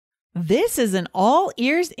This is an all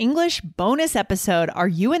ears English bonus episode. Are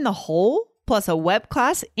you in the hole? Plus a web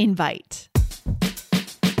class invite.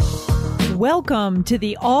 Welcome to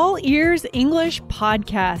the All Ears English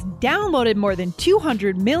podcast, downloaded more than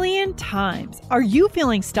 200 million times. Are you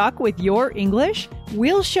feeling stuck with your English?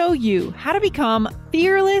 We'll show you how to become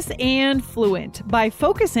fearless and fluent by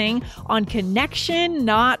focusing on connection,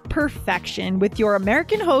 not perfection, with your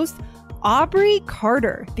American host, Aubrey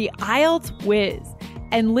Carter, the IELTS whiz,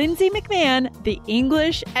 and Lindsay McMahon, the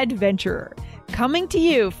English adventurer, coming to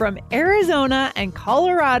you from Arizona and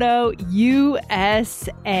Colorado,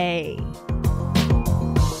 USA.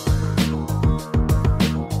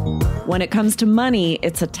 When it comes to money,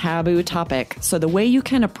 it's a taboo topic, so the way you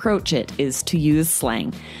can approach it is to use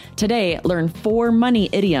slang. Today, learn 4 money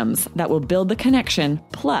idioms that will build the connection,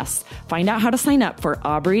 plus find out how to sign up for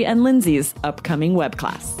Aubrey and Lindsay's upcoming web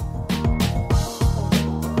class.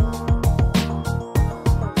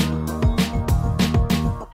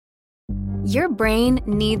 Your brain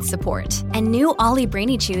needs support, and new Ollie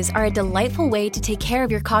Brainy Chews are a delightful way to take care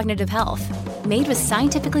of your cognitive health. Made with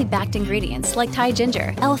scientifically backed ingredients like Thai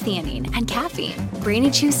ginger, L-theanine, and caffeine,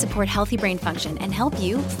 Brainy Chews support healthy brain function and help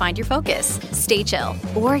you find your focus, stay chill,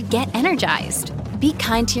 or get energized. Be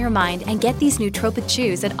kind to your mind and get these nootropic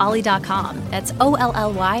chews at ollie.com. That's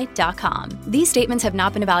OLLY.com. These statements have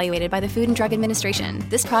not been evaluated by the Food and Drug Administration.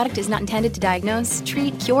 This product is not intended to diagnose,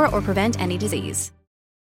 treat, cure, or prevent any disease.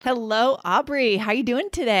 Hello, Aubrey. How you doing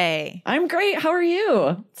today? I'm great. How are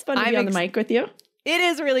you? It's fun to be on the mic with you. It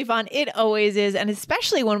is really fun. It always is. And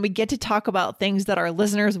especially when we get to talk about things that our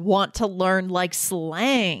listeners want to learn, like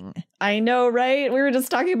slang. I know, right? We were just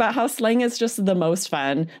talking about how slang is just the most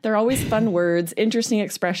fun. They're always fun words, interesting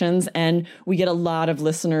expressions, and we get a lot of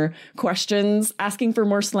listener questions asking for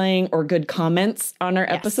more slang or good comments on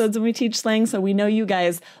our episodes when we teach slang. So we know you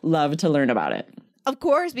guys love to learn about it. Of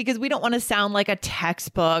course, because we don't want to sound like a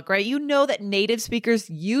textbook, right? You know that native speakers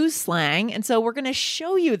use slang, and so we're going to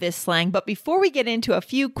show you this slang. But before we get into a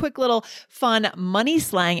few quick little fun money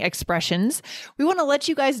slang expressions, we want to let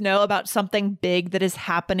you guys know about something big that is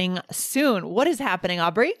happening soon. What is happening,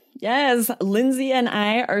 Aubrey? Yes, Lindsay and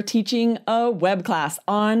I are teaching a web class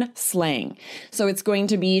on slang. So it's going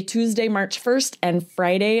to be Tuesday, March 1st and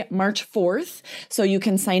Friday, March 4th. So you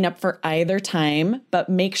can sign up for either time, but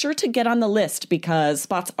make sure to get on the list because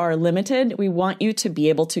spots are limited. We want you to be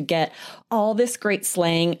able to get all this great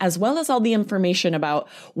slang as well as all the information about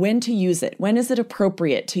when to use it. When is it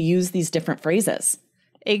appropriate to use these different phrases?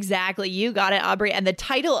 Exactly. You got it, Aubrey. And the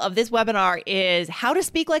title of this webinar is How to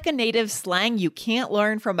Speak Like a Native Slang You Can't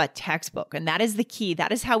Learn from a Textbook. And that is the key.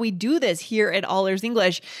 That is how we do this here at All Ears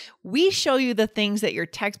English. We show you the things that your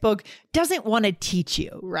textbook doesn't want to teach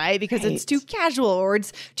you, right? Because it's too casual or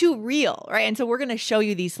it's too real, right? And so we're going to show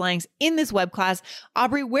you these slangs in this web class.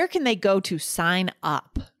 Aubrey, where can they go to sign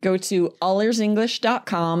up? Go to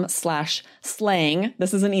allearsenglish.com/slang.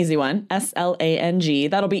 This is an easy one.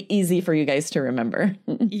 SLANG. That'll be easy for you guys to remember.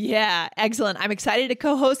 Yeah, excellent. I'm excited to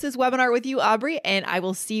co-host this webinar with you, Aubrey, and I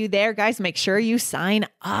will see you there, guys. Make sure you sign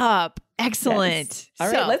up. Excellent. Yes.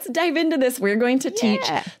 All right, let's dive into this. We're going to teach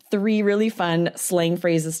 3 really fun slang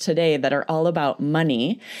phrases today that are all about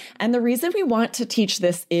money. And the reason we want to teach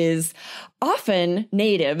this is often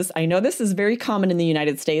natives, I know this is very common in the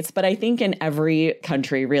United States, but I think in every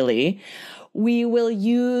country really, we will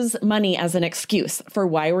use money as an excuse for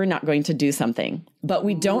why we're not going to do something. But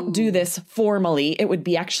we don't do this formally. It would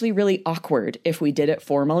be actually really awkward if we did it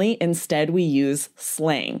formally. Instead, we use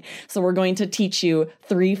slang. So we're going to teach you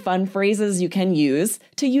 3 fun phrases you can use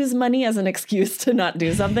to use money as an excuse to not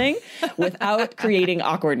do something without creating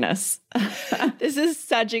awkwardness. This is it's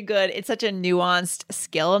such a nuanced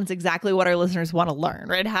skill. And it's exactly what our listeners want to learn,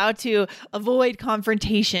 right? How to avoid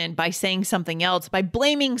confrontation by saying something else, by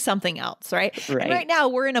blaming something else, right? And right now,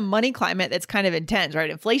 we're in a money climate that's kind of intense,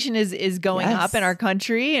 right? Inflation is going up in our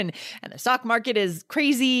country and the stock market is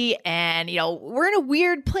crazy. And, you know, we're in a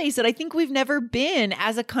weird place that I think we've never been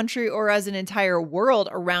as a country or as an entire world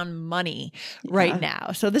around money right now.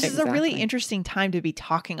 So this is a really interesting time to be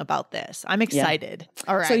talking about this. I'm excited.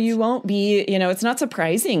 All right. So you won't be, it's not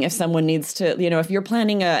surprising if someone needs to, if you're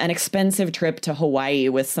planning an expensive trip to Hawaii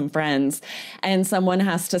with some friends and someone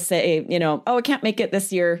has to say, oh, I can't make it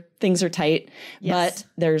this year. Things are tight, but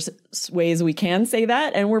there's ways we can say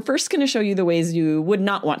that. And we're first going to show you the ways you would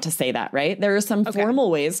not want to say that, right? There are some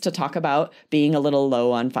formal ways to talk about being a little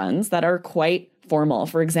low on funds that are quite formal.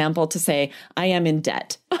 For example, to say, I am in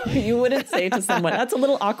debt. You wouldn't say to someone, that's a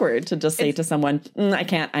little awkward to just say to someone, I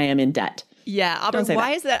am in debt. Yeah. Aubrey,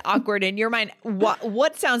 why is that awkward in your mind?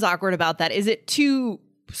 What sounds awkward about that? Is it too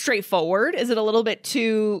straightforward? Is it a little bit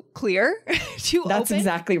too clear? Too That's open?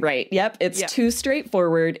 exactly right. Yep. It's too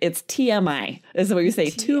straightforward. It's TMI is what we say.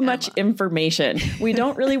 TMI. Too much information. We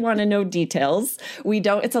don't really want to know details.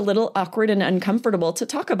 It's a little awkward and uncomfortable to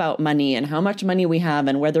talk about money and how much money we have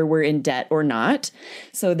and whether we're in debt or not.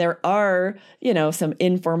 So there are, some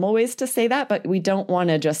informal ways to say that, but we don't want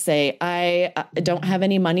to just say, I don't have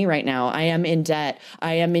any money right now. I am in debt.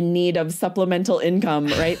 I am in need of supplemental income,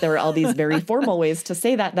 right? There are all these very formal ways to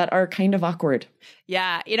say that are kind of awkward.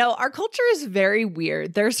 Yeah. Our culture is very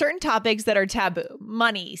weird. There are certain topics that are taboo: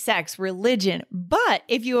 money, sex, religion. But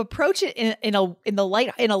if you approach it in a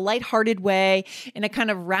lighthearted way, in a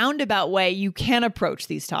kind of roundabout way, you can approach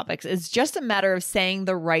these topics. It's just a matter of saying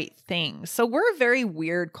the right things. So we're a very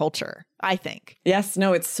weird culture, I think. Yes,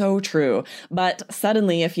 no, it's so true. But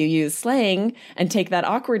suddenly, if you use slang and take that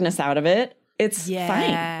awkwardness out of it, it's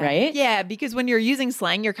fine, right? Yeah, because when you're using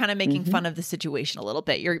slang, you're kind of making fun of the situation a little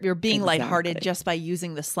bit. You're being lighthearted just by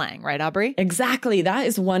using the slang, right, Aubrey? Exactly. That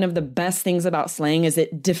is one of the best things about slang is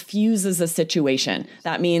it diffuses a situation.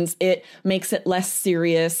 That means it makes it less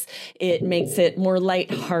serious. It makes it more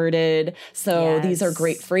lighthearted. So these are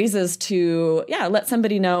great phrases to, let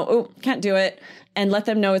somebody know, oh, can't do it. And let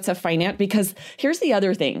them know it's a finance, because here's the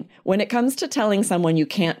other thing. When it comes to telling someone you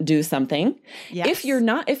can't do something, if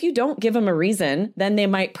you don't give them a reason, then they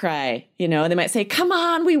might pry, they might say, come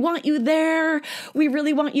on, we want you there. We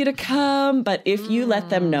really want you to come. But if you let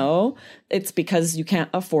them know it's because you can't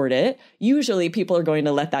afford it, usually people are going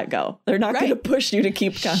to let that go. They're not going to push you to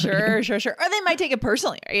keep coming. Sure. Or they might take it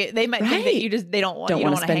personally. Right? They might think that they don't want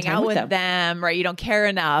to hang out with them, right? You don't care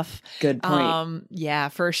enough. Good point. Yeah,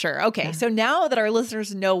 for sure. Okay. So now that our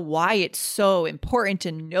listeners know why it's so important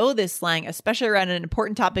to know this slang, especially around an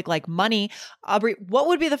important topic like money, Aubrey, what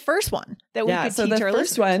would be the first one that we could teach our listeners? The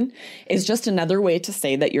first one is just another way to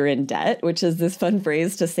say that you're in debt, which is this fun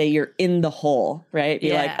phrase to say you're in the hole, right?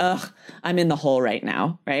 You're like, ugh, I'm in the hole right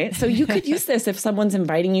now, right? So you could use this if someone's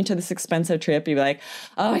inviting you to this expensive trip. You'd be like,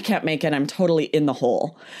 oh, I can't make it. I'm totally in the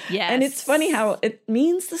hole. Yes. And it's funny how it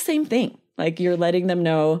means the same thing. Like you're letting them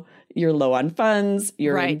know you're low on funds,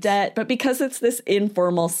 you're in debt. But because it's this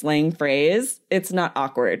informal slang phrase, it's not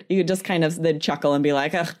awkward. You just kind of then chuckle and be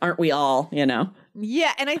like, ugh, aren't we all,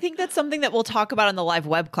 Yeah. And I think that's something that we'll talk about in the live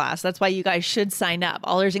web class. That's why you guys should sign up.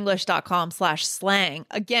 allearsenglish.com/slang.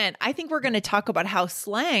 Again, I think we're going to talk about how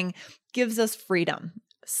slang gives us freedom.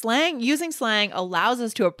 Using slang allows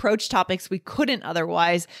us to approach topics we couldn't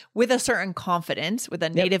otherwise with a certain confidence, with a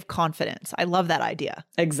native confidence. I love that idea.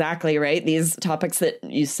 Exactly, right? These topics that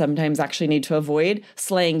you sometimes actually need to avoid,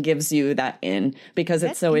 slang gives you that in because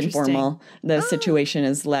it's so informal. The situation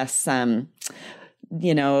is less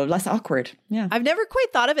less awkward. Yeah. I've never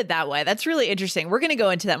quite thought of it that way. That's really interesting. We're going to go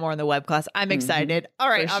into that more in the web class. I'm excited. All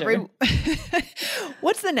right, Aubrey,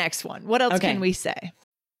 what's the next one? What else can we say?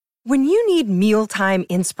 When you need mealtime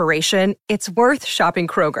inspiration, it's worth shopping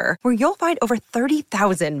Kroger, where you'll find over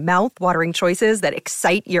 30,000 mouth-watering choices that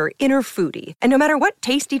excite your inner foodie. And no matter what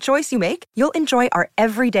tasty choice you make, you'll enjoy our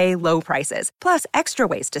everyday low prices, plus extra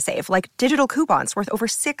ways to save, like digital coupons worth over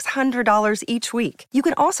 $600 each week. You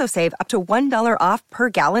can also save up to $1 off per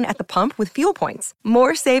gallon at the pump with fuel points.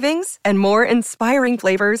 More savings and more inspiring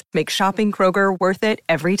flavors make shopping Kroger worth it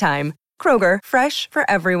every time. Kroger, fresh for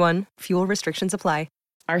everyone. Fuel restrictions apply.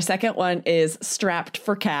 Our second one is strapped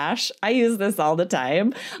for cash. I use this all the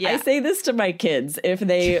time. I say this to my kids. If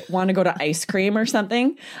they want to go to ice cream or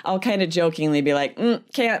something, I'll kind of jokingly be like,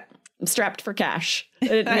 can't, I'm strapped for cash.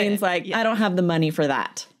 It means like, I don't have the money for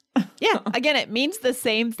that. Yeah. Again, it means the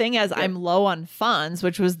same thing as I'm low on funds,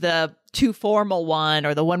 which was the too formal one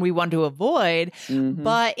or the one we want to avoid.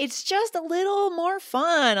 But it's just a little more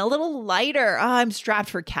fun, a little lighter. Oh, I'm strapped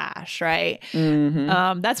for cash, right?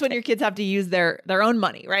 That's when your kids have to use their own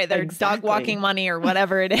money, right? Their dog walking money or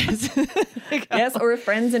whatever it is. Yes. Or if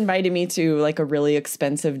friends invited me to like a really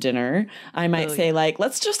expensive dinner, I might say like,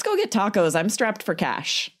 let's just go get tacos. I'm strapped for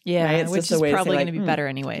cash. Yeah. Right? It's which just is a way probably to say, going to be better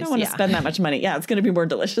anyways. I don't want to spend that much money. Yeah. It's going to be more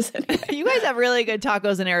delicious anyway. You guys have really good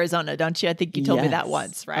tacos in Arizona, don't you? I think you told me that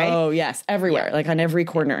once, right? Oh, yes. Everywhere. Like on every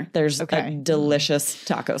corner, there's a delicious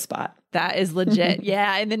taco spot. That is legit.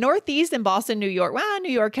 Yeah. In the Northeast in Boston, New York,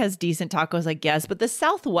 New York has decent tacos, I guess, but the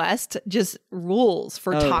Southwest just rules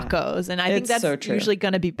for tacos. And I think that's usually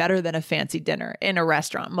going to be better than a fancy dinner in a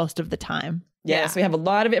restaurant most of the time. Yes, we have a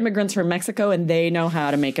lot of immigrants from Mexico and they know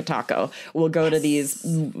how to make a taco. We'll go to these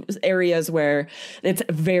areas where it's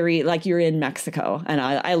very like you're in Mexico, and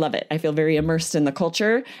I love it. I feel very immersed in the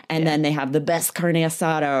culture. And then they have the best carne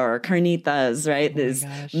asada or carnitas, right? These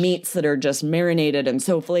meats that are just marinated and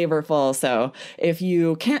so flavorful. So if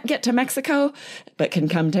you can't get to Mexico but can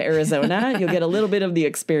come to Arizona, you'll get a little bit of the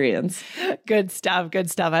experience. Good stuff.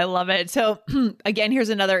 Good stuff. I love it. So again, here's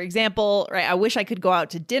another example, right? I wish I could go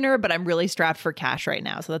out to dinner, but I'm really strapped for cash right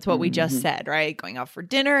now. So that's what we just said, right? Going out for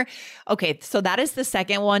dinner. Okay. So that is the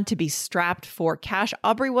second one, to be strapped for cash.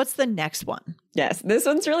 Aubrey, what's the next one? Yes. This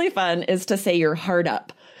one's really fun, is to say you're hard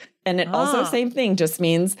up. And it also, same thing, just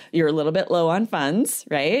means you're a little bit low on funds,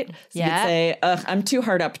 right? So you'd say, I'm too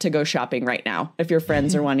hard up to go shopping right now, if your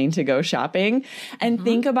friends are wanting to go shopping. And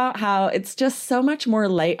think about how it's just so much more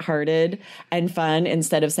lighthearted and fun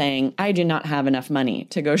instead of saying, I do not have enough money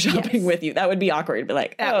to go shopping with you. That would be awkward. Be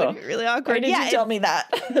like, that would be really awkward. Why did you tell me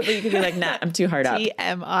that? But you could be like, nah, I'm too hard up.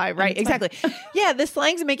 TMI, right? Exactly. Yeah, the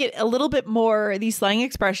slangs make it a little bit more, these slang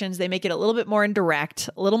expressions, they make it a little bit more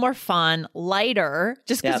indirect, a little more fun, lighter,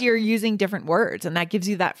 just because you're using different words, and that gives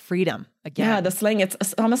you that freedom again. Yeah, the slang, it's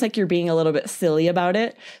almost like you're being a little bit silly about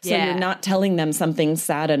it. So you're not telling them something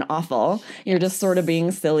sad and awful. You're just sort of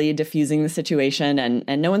being silly, diffusing the situation,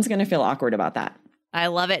 and no one's going to feel awkward about that. I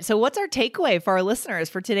love it. So what's our takeaway for our listeners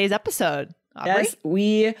for today's episode? Aubrey? Yes,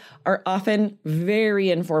 we are often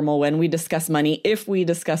very informal when we discuss money, if we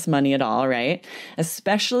discuss money at all, right?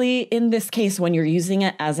 Especially in this case when you're using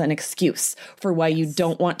it as an excuse for why you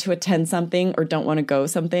don't want to attend something or don't want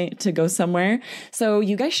to go somewhere. So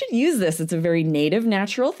you guys should use this. It's a very native,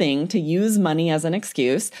 natural thing to use money as an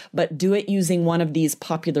excuse, but do it using one of these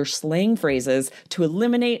popular slang phrases to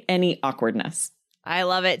eliminate any awkwardness. I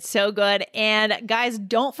love it. So good. And guys,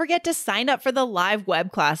 don't forget to sign up for the live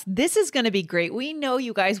web class. This is going to be great. We know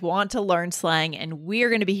you guys want to learn slang, and we're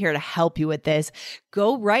going to be here to help you with this.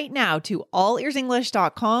 Go right now to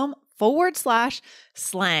allearsenglish.com/slang,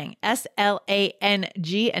 SLANG,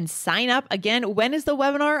 and sign up. Again, when is the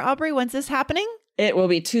webinar, Aubrey? When's this happening? It will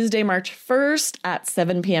be Tuesday, March 1st at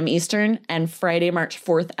 7 p.m. Eastern and Friday, March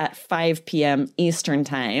 4th at 5 p.m. Eastern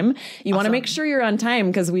time. You want to make sure you're on time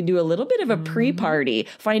because we do a little bit of a pre-party,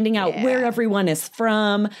 finding out where everyone is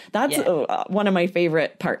from. That's one of my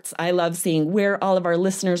favorite parts. I love seeing where all of our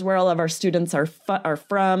listeners, where all of our students are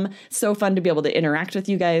from. So fun to be able to interact with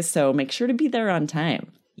you guys. So make sure to be there on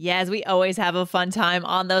time. Yes, we always have a fun time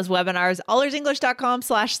on those webinars.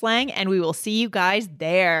 allearsenglish.com/slang, and we will see you guys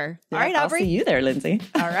there. Yeah, all right, Aubrey. I'll see you there, Lindsay.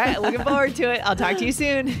 All right. Looking forward to it. I'll talk to you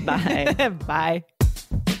soon. Bye. Bye.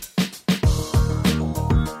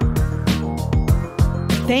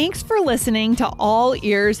 Thanks for listening to All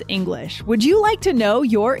Ears English. Would you like to know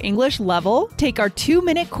your English level? Take our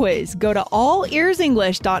 2-minute quiz. Go to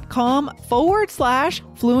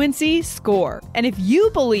allearsenglish.com/fluency score. And if you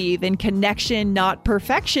believe in connection, not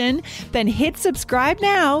perfection, then hit subscribe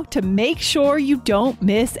now to make sure you don't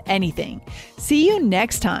miss anything. See you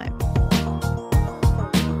next time.